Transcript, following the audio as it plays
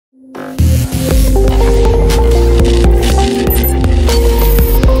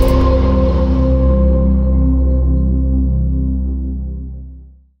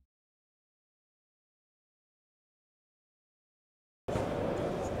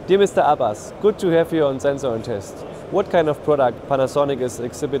Dear Mr. Abbas, good to have you on Sensor and Test. What kind of product Panasonic is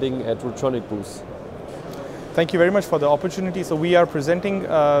exhibiting at Rutronic booth? Thank you very much for the opportunity. So we are presenting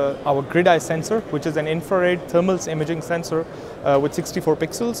our grid eye sensor, which is an infrared thermal imaging sensor with 64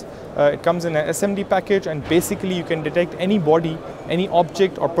 pixels. It comes in an SMD package, and basically you can detect any body, any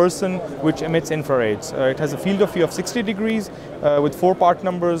object or person which emits infrareds. It has a field of view of 60 degrees with 4 part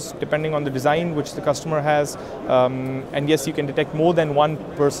numbers depending on the design which the customer has. And yes, you can detect more than one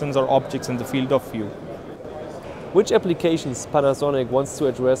persons or objects in the field of view. Which applications Panasonic wants to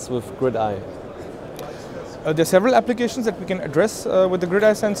address with grid eye? There are several applications that we can address with the grid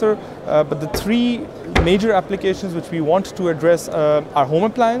eye sensor, but the 3 major applications which we want to address are home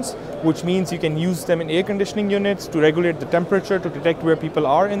appliance, which means you can use them in air conditioning units to regulate the temperature, to detect where people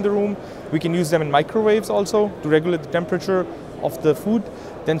are in the room. We can use them in microwaves also to regulate the temperature of the food.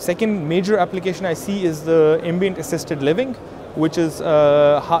 Then second major application I see is the ambient assisted living, which is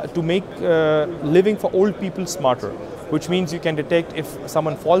to make living for old people smarter, which means you can detect if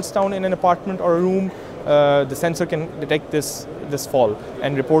someone falls down in an apartment or a room. The sensor can detect this fall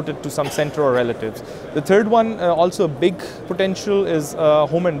and report it to some center or relatives. The third one, also a big potential, is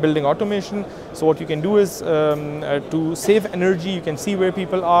home and building automation. So what you can do is to save energy, you can see where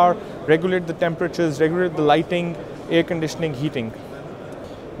people are, regulate the temperatures, regulate the lighting, air conditioning, heating.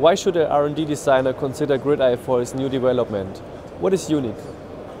 Why should an R&D designer consider grid eye for his new development? What is unique?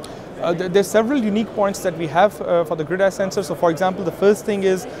 There's several unique points that we have for the grid eye sensor. So for example, the first thing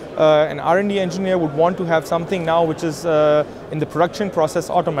is an R&D engineer would want to have something now which is in the production process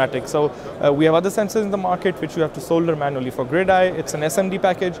automatic. So we have other sensors in the market which you have to solder manually. For grid eye, it's an SMD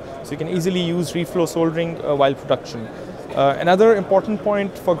package, so you can easily use reflow soldering while production. Another important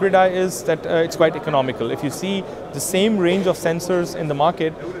point for grid eye is that it's quite economical. If you see the same range of sensors in the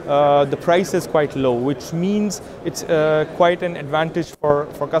market, the price is quite low, which means it's quite an advantage for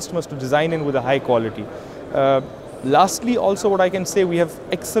customers to design in with a high quality. Lastly, also what I can say, we have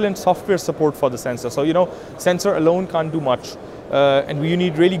excellent software support for the sensor. So sensor alone can't do much. And you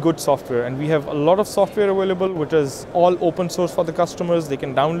need really good software. And we have a lot of software available, which is all open source for the customers. They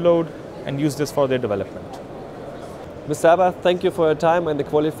can download and use this for their development. Mr. Abbas, thank you for your time and the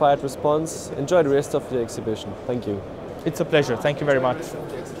qualified response. Enjoy the rest of the exhibition. Thank you. It's a pleasure. Thank you very much.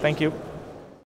 Thank you.